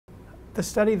The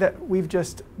study that we've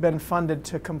just been funded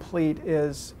to complete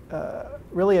is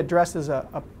really addresses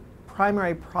a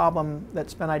primary problem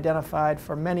that's been identified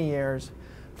for many years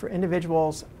for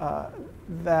individuals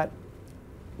that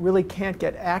really can't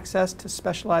get access to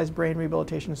specialized brain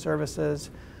rehabilitation services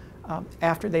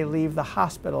after they leave the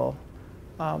hospital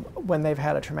when they've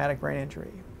had a traumatic brain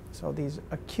injury. So these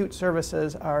acute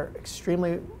services are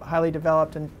extremely highly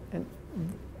developed and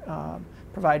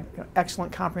provide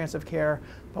excellent comprehensive care,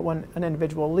 but when an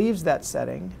individual leaves that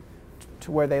setting to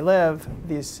where they live,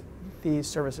 these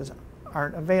services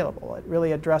aren't available. It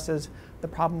really addresses the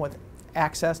problem with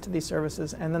access to these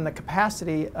services and then the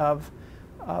capacity of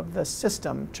the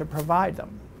system to provide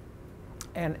them.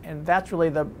 And that's really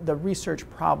the research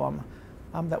problem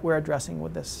that we're addressing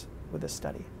with this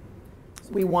study.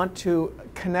 We want to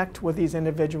connect with these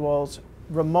individuals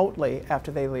remotely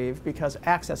after they leave because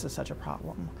access is such a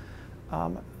problem,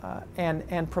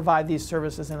 and provide these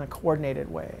services in a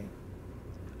coordinated way.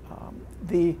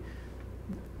 The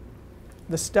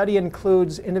study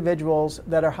includes individuals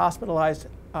that are hospitalized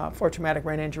for traumatic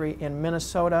brain injury in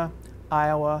Minnesota,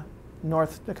 Iowa,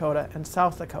 North Dakota, and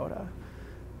South Dakota.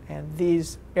 And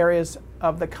these areas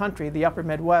of the country, the upper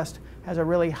Midwest, has a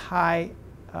really high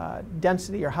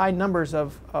density or high numbers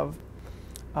of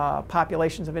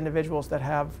populations of individuals that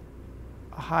have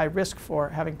a high risk for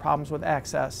having problems with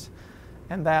access.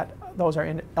 And those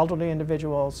are elderly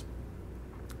individuals,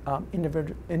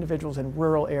 individuals in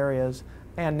rural areas,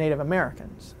 and Native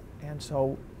Americans. And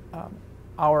so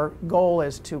our goal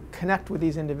is to connect with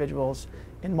these individuals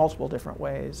in multiple different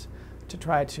ways to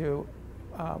try to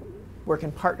work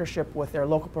in partnership with their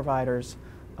local providers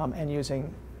and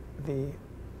using the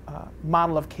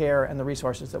model of care and the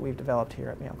resources that we've developed here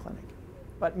at Mayo Clinic.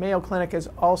 But Mayo Clinic is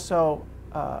also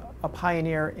a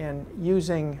pioneer in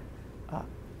using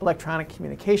electronic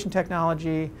communication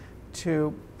technology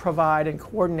to provide and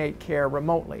coordinate care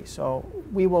remotely. So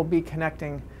we will be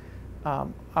connecting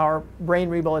our brain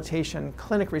rehabilitation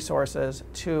clinic resources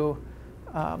to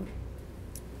an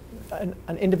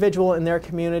individual in their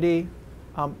community,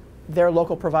 their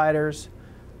local providers,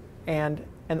 and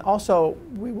also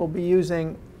we will be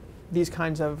using these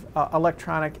kinds of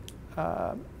electronic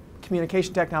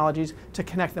communication technologies to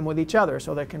connect them with each other,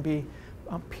 so there can be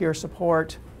peer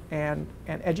support and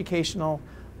educational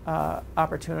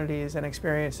opportunities and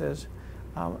experiences,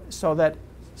 so that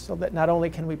not only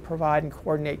can we provide and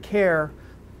coordinate care,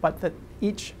 but that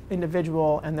each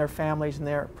individual and their families and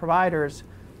their providers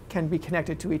can be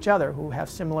connected to each other who have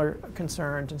similar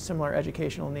concerns and similar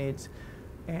educational needs,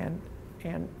 and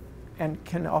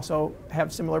can also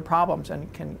have similar problems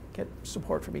and can get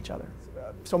support from each other.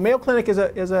 So Mayo Clinic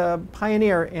is a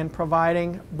pioneer in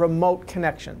providing remote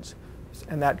connections,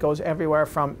 and that goes everywhere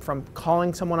from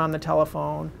calling someone on the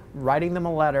telephone, writing them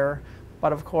a letter,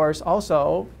 but of course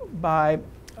also by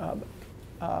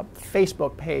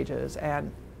Facebook pages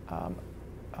and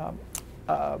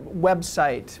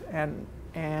website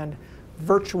and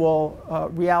virtual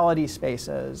reality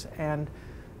spaces and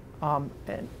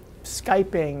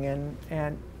Skyping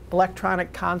and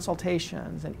electronic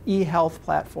consultations and e-health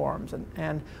platforms,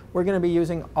 and we're going to be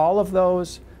using all of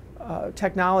those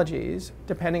technologies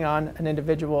depending on an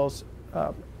individual's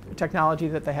technology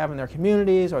that they have in their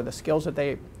communities or the skills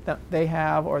that they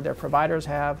have or their providers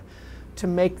have to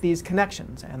make these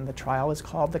connections. And the trial is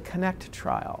called the Connect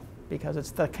trial because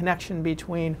it's the connection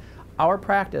between our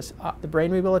practice, the brain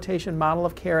rehabilitation model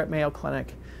of care at Mayo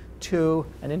Clinic, to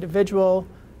an individual,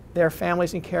 their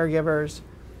families and caregivers,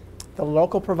 the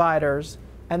local providers,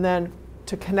 and then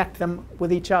to connect them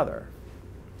with each other.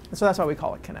 And so that's why we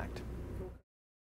call it Connect.